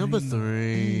 Number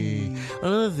 3.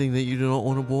 Another thing that you do not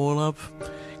want to boil up,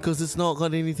 because it's not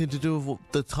got anything to do with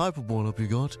the type of boil up you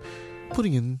got.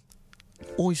 Putting in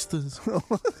oysters.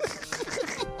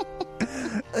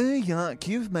 Yuck,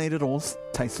 you've made it all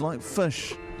taste like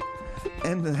fish.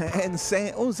 And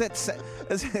sand. Oh, is that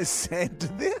sand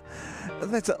in there?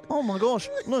 Oh my gosh,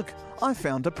 look, I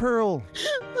found a pearl.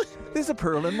 There's a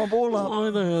pearl in my boil up. Why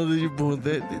the hell did you put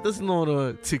that? That's not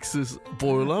a Texas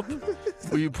boil up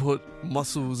where you put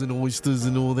mussels and oysters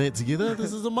and all that together.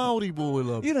 This is a Maori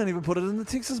boil up. You don't even put it in the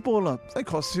Texas boil up. They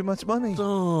cost too much money.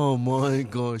 Oh my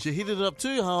gosh, you heated it up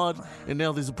too hard and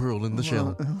now there's a pearl in the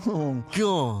shell. Oh,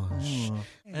 Gosh.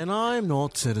 And I'm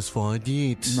not satisfied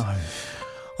yet. no.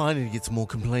 I need to get some more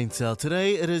complaints out.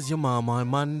 Today it is Your Marmite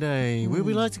Monday, where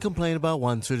we like to complain about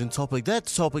one certain topic. That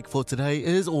topic for today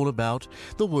is all about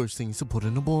the worst things to put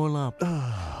in a boil up.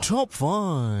 Top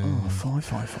 5.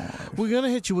 5. We're going to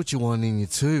hit you with your 1 and your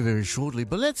 2 very shortly,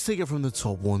 but let's take it from the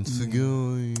top once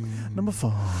again. Number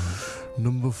 5.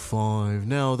 Number 5.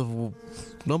 Now, the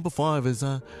number 5 is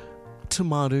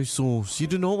tomato sauce. You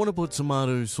do not want to put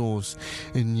tomato sauce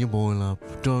in your boil up.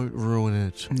 Don't ruin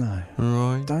it. No.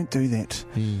 Right? Don't do that.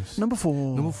 Yes. Number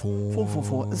 4. Number 4.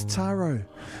 4 is taro.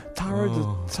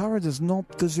 Taro does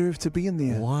not deserve to be in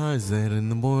there. Why is that in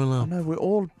the boil I up? know we're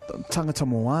all tangata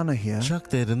moana here. Chuck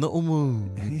that in the umu,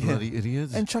 you Yeah. bloody idiot.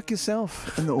 And chuck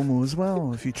yourself in the umu as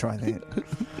well if you try that.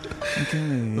 Okay.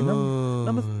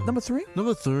 Number 3?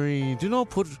 Number 3, do not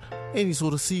put any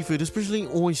sort of seafood, especially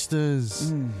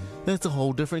oysters. That's a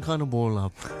whole different kind of boil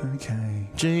up. Okay.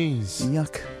 Jeez,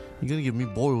 Yuck. you're going to give me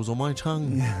boils on my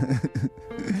tongue.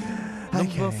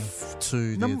 Number Okay.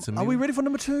 2 there, Timmy. Are we ready for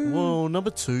number 2? Well, number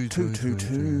 2.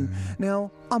 2.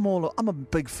 Now, I'm a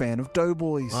big fan of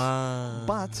doughboys.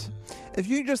 But if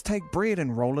you just take bread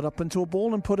and roll it up into a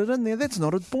ball and put it in there, that's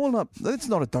not a ball up. That's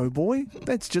not a doughboy.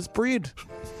 That's just bread.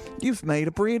 You've made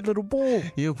a bread little ball.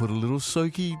 You put a little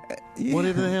soaky, Yeah.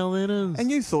 whatever the hell that is. And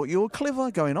you thought you were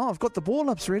clever, going, I've got the ball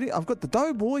ups ready. I've got the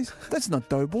doughboys. That's not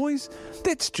doughboys.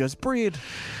 That's just bread.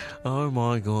 Oh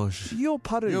my gosh. You're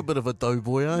paru. You're a bit of a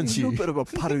doughboy, aren't You're you? a bit of a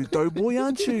paru doughboy,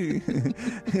 aren't you?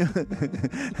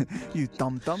 You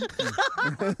dum-dum.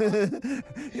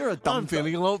 You're a dum-dum. I'm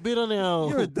feeling a lot better now.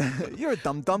 You're a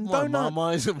dum-dum My donut.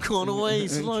 eyes have gone away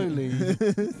slowly.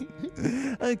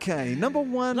 Okay, number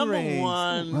 1. Number Regs.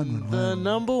 1. The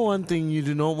number 1 thing you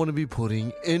do not want to be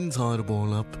putting inside a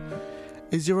boil up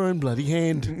is your own bloody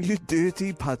hand. You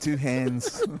dirty patu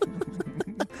hands.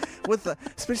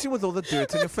 Especially with all the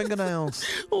dirt in your fingernails.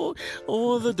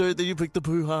 Or the dirt that you picked the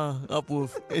poo-ha up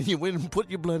with and you went and put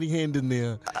your bloody hand in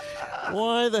there.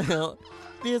 Why the hell?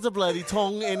 There's a bloody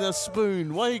tong and a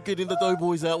spoon. Why are you getting the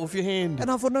doughboys out with your hand? And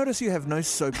I've noticed you have no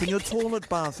soap in your toilet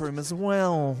bathroom as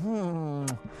well.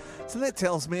 So that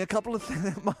tells me a couple of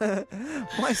things.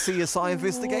 My CSI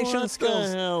investigation What the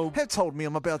skills hell? have told me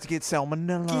I'm about to get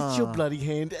salmonella. Get your bloody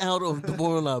hand out of the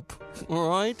boil up.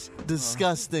 Alright?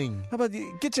 Disgusting. How about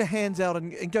you get your hands out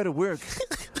and go to work?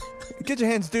 Get your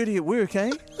hands dirty at work,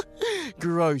 eh?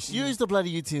 Gross. Use the bloody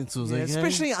utensils, Yeah, okay?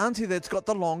 especially Auntie that's got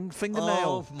the long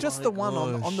fingernail. Oh, Just my the one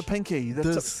on gosh. the pinky.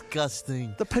 That's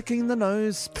Disgusting. the picking the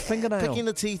nose fingernail. Picking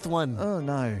the teeth one. Oh,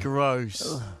 no.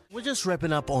 Gross. We're just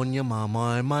wrapping up on Your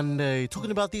Marmite Monday,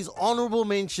 talking about these honourable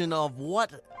mention of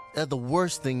what are the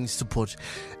worst things to put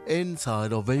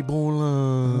inside of a bowl.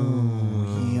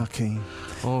 Yucky.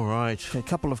 All right. Okay, a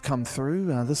couple have come through.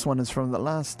 This one is from the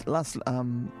last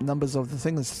numbers of the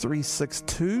thing. Is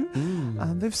 362.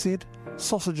 They've said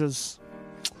sausages.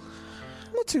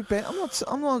 Not too bad. I'm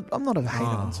not a hater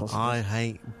on sausages. I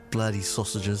hate bloody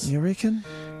sausages. You reckon?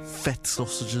 Fat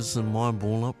sausages and my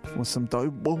ball up. With some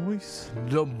dough boys.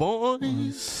 The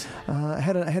boys.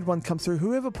 Had one come through.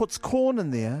 Whoever puts corn in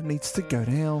there needs to go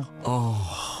to hell.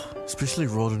 Oh, especially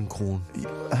rotten corn.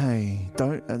 Hey,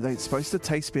 don't. It's supposed to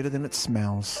taste better than it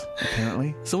smells.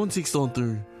 Apparently. Someone texted on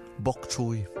through bok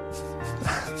choy.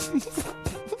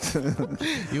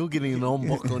 You're getting an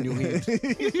ombok on your head.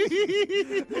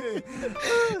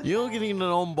 You're getting an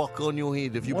ombok on your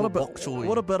head if you put bok choy.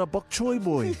 What about a bok choy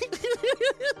boy?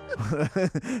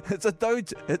 It's a dough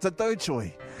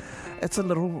choy. It's a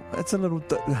little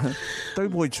dough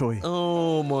boy choy.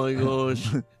 Oh my gosh!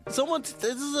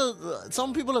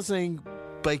 Some people are saying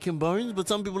bacon bones, but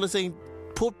some people are saying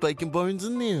put bacon bones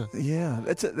in there. Yeah,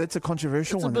 that's a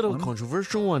controversial one. It's a bit of a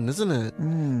controversial one, isn't it?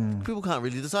 People can't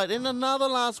really decide. And another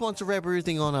last one to wrap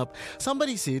everything on up.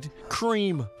 Somebody said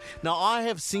cream. Now, I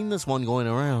have seen this one going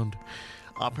around.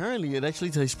 Apparently, it actually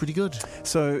tastes pretty good.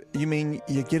 So, you mean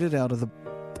you get it out of not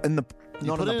in the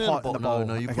pot, in the bowl?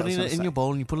 No, you put it in your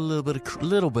bowl and you put a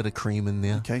little bit of cream in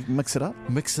there. Okay, mix it up.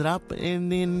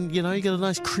 And then, you get a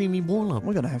nice creamy ball up.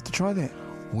 We're going to have to try that.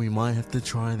 We might have to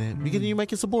try that. You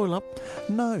make us a boil up?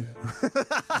 No.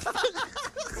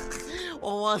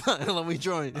 Well, why the hell are we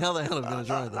trying? How the hell are we going to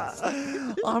try this?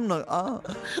 I'm not.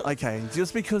 Okay,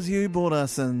 just because you bought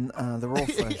us in the raw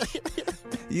fish,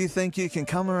 you think you can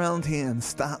come around here and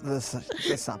start this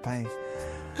up, eh?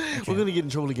 Okay. We're going to get in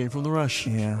trouble again from the rush.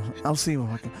 Yeah, I'll see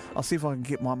if I can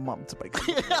get my mum to make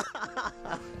it.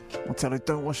 I'll tell her,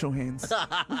 don't wash your hands.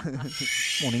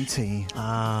 Morning tea.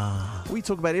 We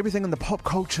talk about everything in the pop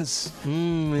cultures.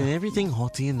 Everything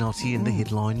hotty and naughty in the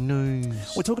headline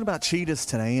news. We're talking about cheetahs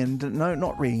today, and no,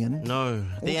 not Regan. No.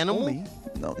 The animal?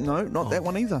 No, not that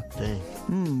one either. Dang.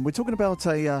 We're talking about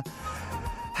a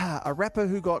rapper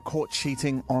who got caught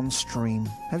cheating on stream.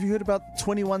 Have you heard about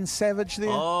 21 Savage there?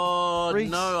 Oh, Reese?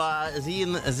 no. Did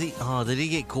he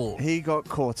get caught? He got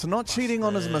caught. So not cheating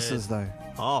on his missus, though.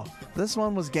 Oh. This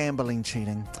one was gambling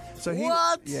cheating. So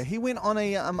What? Yeah, he went on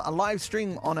a live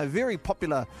stream on a very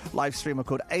popular live streamer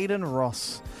called Aiden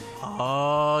Ross.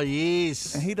 Oh,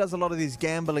 yes. And he does a lot of these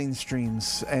gambling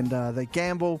streams, and they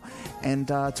gamble.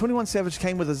 And 21 Savage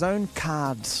came with his own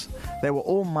cards. They were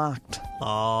all marked.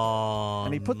 Oh,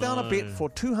 and he put down a bet for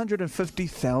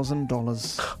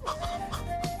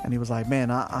 $250,000. And he was like, man,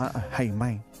 hey,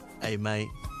 mate. Hey, mate.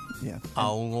 Yeah.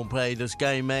 I'm going to play this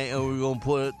game, mate, and we're going to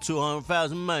put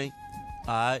 200,000, mate.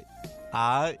 All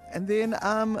right. And then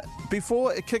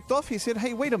before it kicked off, he said,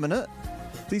 hey, wait a minute.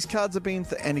 These cards have been...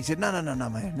 and he said, no, man.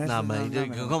 Nah, mate.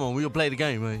 Come on, we'll play the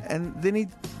game, mate. And then he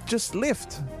just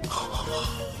left.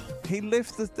 He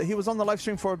left. He was on the live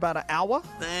stream for about an hour.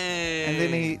 Dang. And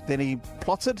then he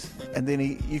plotted, and then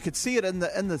you could see it in the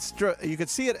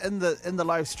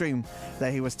live stream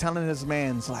that he was telling his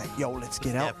mans like, "Yo, let's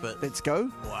get out, let's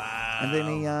go." Wow. And then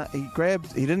he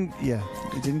didn't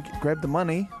grab the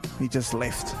money. He just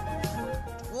left.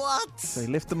 What? So he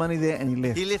left the money there, and he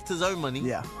left. He left his own money.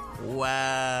 Yeah.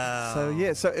 Wow.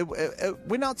 So it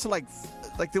went out to like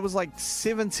there was like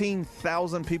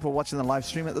 17,000 people watching the live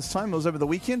stream at this time. It was over the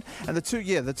weekend, and the two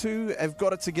have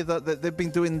got it together. They've been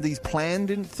doing these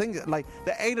planned things. Like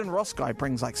the Aiden Ross guy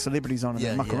brings like celebrities on and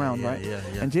they muck around, right? Yeah.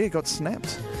 And it got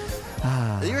snapped.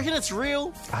 You reckon it's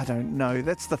real? I don't know.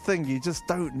 That's the thing. You just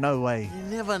don't know, eh? You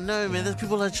never know, man. There's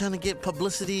people that are trying to get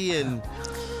publicity, and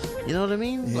you know what I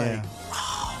mean? Yeah. Like,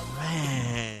 oh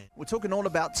man. We're talking all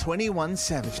about 21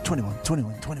 Savage. 21.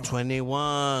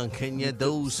 21, can you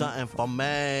do something for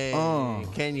me?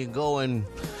 Can you go and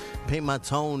paint my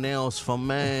toenails for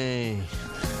me?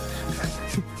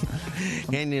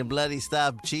 Can you bloody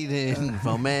stop cheating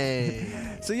for me?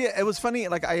 So yeah, it was funny.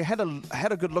 Like I had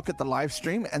a good look at the live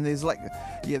stream, and there's there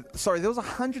was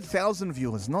 100,000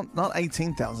 viewers, not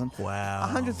 18,000. Wow,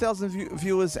 100,000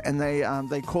 viewers, and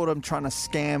they caught him trying to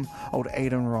scam old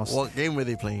Aiden Ross. What game were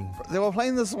they playing? They were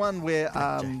playing this one where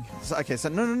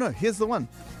no. Here's the one.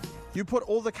 You put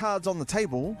all the cards on the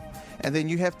table, and then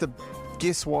you have to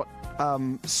guess what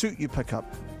suit you pick up.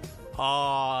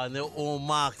 Oh, and they're all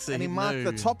marked. So and he marked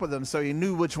the top of them, so he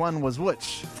knew which one was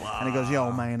which. Wow. And he goes,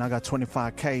 "Yo, man, I got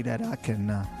 25K that I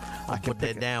can put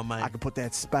that down, mate. I can put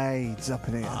that spades up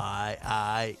in there."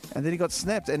 Aye. And then he got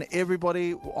snapped, and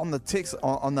everybody on the text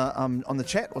on the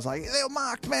chat was like, "They're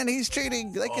marked, man. He's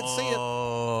cheating. They can see it."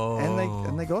 And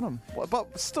they got him.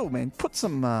 But still, man, put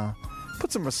some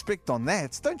Put some respect on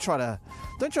that. Don't try to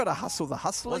hustle the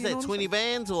hustler. What's you know that, what I'm 20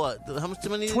 bands or what? How much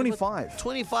money? 25.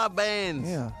 25 bands.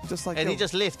 Yeah, just like And that. he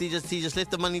just left. He just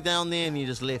left the money down there and he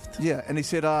just left. Yeah, and he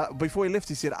said, before he left,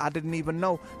 he said, I didn't even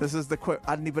know, this is the quote,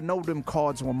 I didn't even know them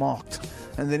cards were marked.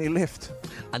 And then he left.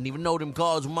 I didn't even know them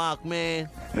cards were marked, man.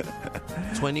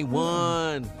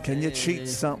 21. Can you cheat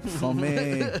something for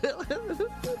me?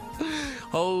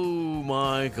 Oh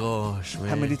my gosh, man.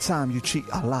 How many times you cheat?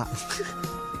 A lot.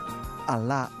 A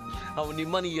lot. How many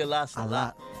money you lost? A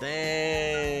lot.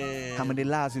 Damn. How many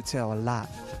lies you tell? A lot.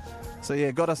 So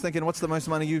yeah, got us thinking, what's the most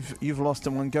money you've lost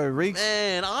in one go, Reeks?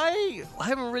 Man, I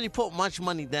haven't really put much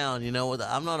money down, you know.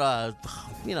 I'm not a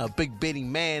big betting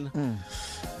man.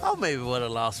 I maybe would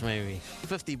have lost maybe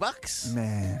 $50.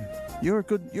 Man, you're a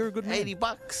good man.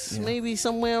 $80, Yeah. maybe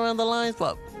somewhere around the lines.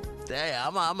 But yeah,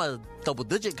 I'm a double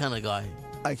digit kind of guy.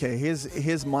 Okay,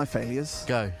 here's my failures.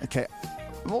 Go. Okay,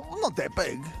 well, not that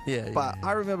big. Yeah, But yeah.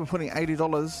 I remember putting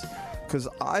 $80 because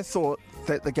I thought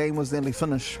that the game was nearly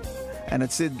finished, and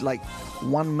it said like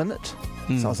 1 minute.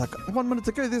 So I was like, 1 minute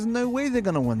to go. There's no way they're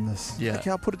gonna win this. Yeah.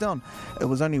 Okay, I'll put it down. It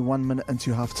was only 1 minute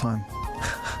into half time.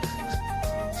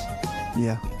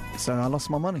 Yeah. So I lost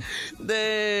my money.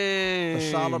 Dang.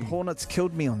 The Charlotte Hornets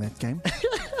killed me on that game.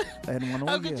 They hadn't won all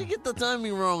How year. could you get the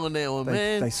timing wrong on that one,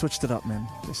 man? They switched it up, man.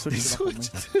 They switched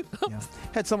it up. on me. Yeah.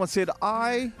 Had someone said,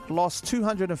 I lost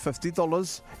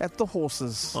 $250 at the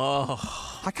horses. Oh,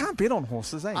 I can't bet on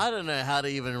horses, eh? I don't know how to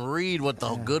even read what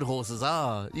the good horses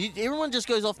are. Everyone just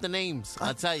goes off the names,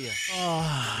 I tell you.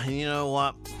 Oh, you know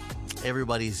what?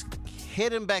 Everybody's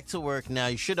heading back to work now.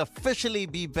 You should officially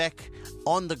be back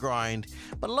on the grind.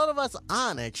 But a lot of us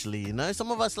aren't actually, you know.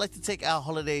 Some of us like to take our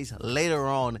holidays later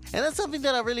on. And that's something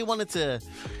that I really wanted to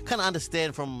kind of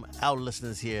understand from our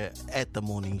listeners here at the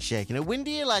Morning Shack. You know, when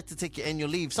do you like to take your annual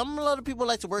leave? A lot of people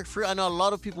like to work through. I know a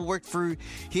lot of people work through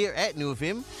here at New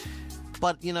FM.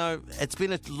 But, you know, it's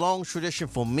been a long tradition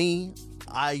for me.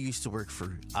 I used to work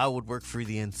through. I would work through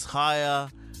the entire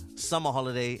summer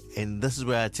holiday, and this is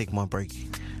where I take my break.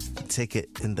 Take it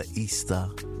in the Easter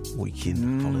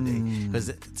weekend holiday.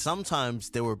 Because sometimes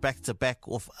they were back-to-back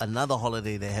with another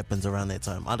holiday that happens around that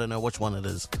time. I don't know which one it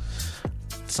is.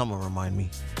 Someone remind me.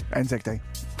 Anzac Day,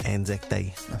 Anzac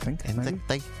Day. I think. maybe. Anzac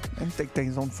Day? Anzac Day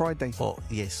is on Friday. Oh,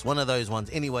 yes, one of those ones.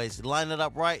 Anyways, line it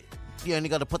up right. You only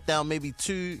got to put down maybe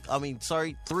 3,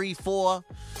 4,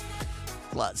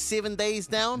 7 days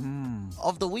down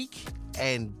of the week.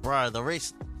 And, bro, the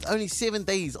rest, only 7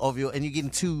 days of and you're getting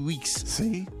 2 weeks.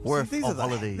 See? Worth these of are the,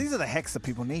 holidays. These are the hacks that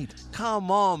people need.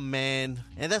 Come on, man.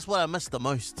 And that's what I miss the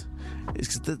most.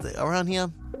 Is 'cause around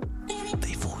here,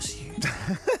 they force you.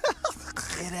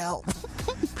 Get out.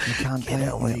 You can't Get play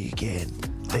out it, where yeah. you can.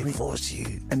 They force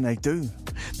you. And they do.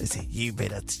 They say, you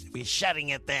better, we're shutting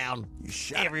it down.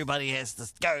 Everybody has to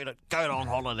go on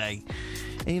holiday.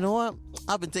 And you know what?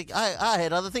 I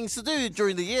had other things to do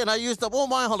during the year, and I used up all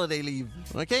my holiday leave,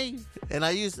 okay? And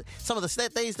I used, some of the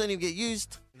stat days don't even get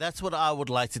used. That's what I would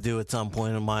like to do at some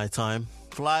point in my time.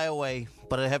 Fly away,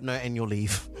 but I have no annual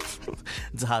leave.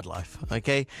 It's a hard life,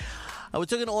 okay? We're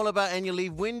talking all about annual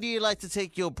leave. When do you like to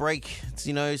take your break?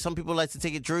 You know, some people like to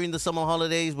take it during the summer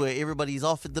holidays where everybody's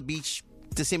off at the beach,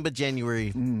 December,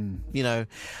 January. You know,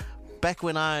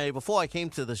 before I came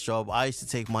to this job, I used to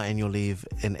take my annual leave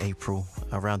in April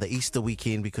around the Easter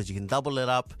weekend because you can double it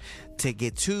up to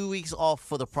get 2 weeks off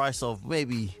for the price of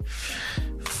maybe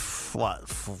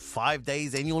 5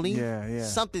 days annual leave? Yeah.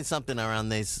 Something around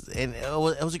this. And it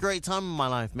was a great time in my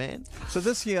life, man. So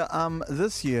this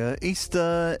year,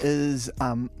 Easter is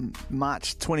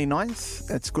March 29th.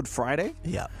 It's Good Friday.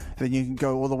 Yeah. Then you can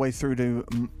go all the way through to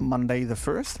Monday the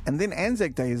 1st. And then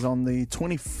Anzac Day is on the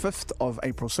 25th of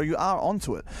April. So you are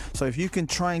onto it. So if you can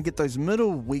try and get those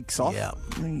middle weeks off, Yeah.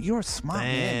 I mean, you're a smart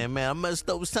man. Man, I missed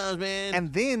those times, man.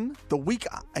 And then the week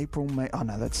April, May. Oh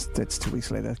no, that's 2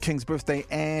 weeks later. King's birthday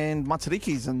and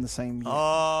Matariki's in the same year.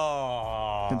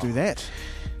 Oh, Can do that.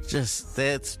 just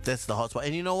that's the hot spot.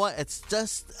 And you know what? It's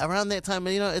just around that time.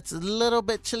 You know, it's a little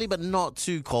bit chilly, but not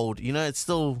too cold. You know, it's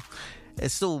still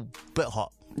a bit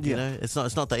hot. You Yeah. know, it's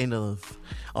not the end of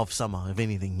summer, if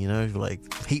anything. You know, like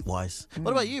heat wise.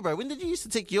 What about you, bro? When did you used to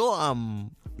take your annual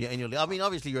leave? I mean,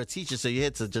 obviously you're a teacher, so you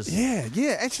had to just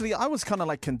Yeah. Actually, I was kind of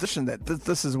like conditioned that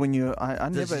this is when I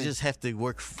never. you just have to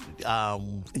work,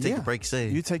 take a break.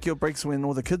 Say You take your breaks when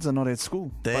all the kids are not at school.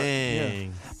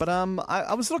 Dang. But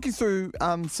I was looking through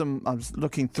I was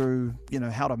looking through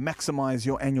how to maximize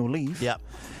your annual leave. Yeah.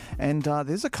 And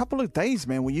there's a couple of days,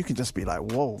 man, where you can just be like,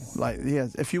 whoa, like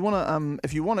If you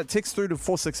wanna text through to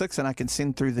 466, and I can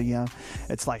send through the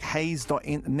it's like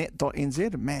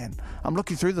haze.net.nz. Man, I'm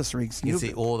looking through this, Riggs. You can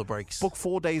see all the breaks. Book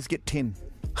 4 days, get 10.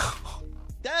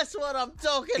 That's what I'm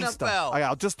talking Easter. about. Okay,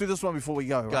 I'll just do this one before we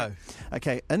go. Right?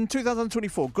 Okay, in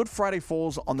 2024, Good Friday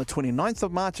falls on the 29th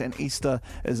of March and Easter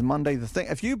is Monday the thing.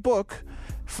 If you book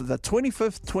for the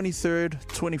 25th, 23rd,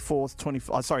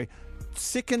 24th,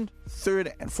 2nd,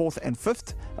 3rd, and 4th, and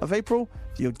 5th of April,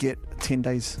 you'll get 10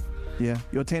 days. Yeah,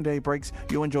 your 10-day breaks.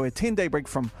 You'll enjoy a 10-day break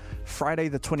from Friday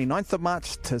the 29th of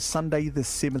March to Sunday the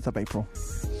 7th of April.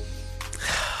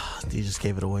 You just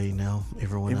gave it away now.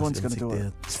 Everyone's going to do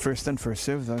it. It's first in, first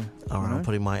serve, though. All right, I'm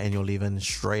putting my annual leave in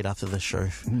straight after this show.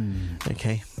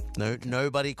 Okay? No,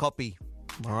 nobody copy.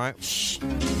 All right? Shh.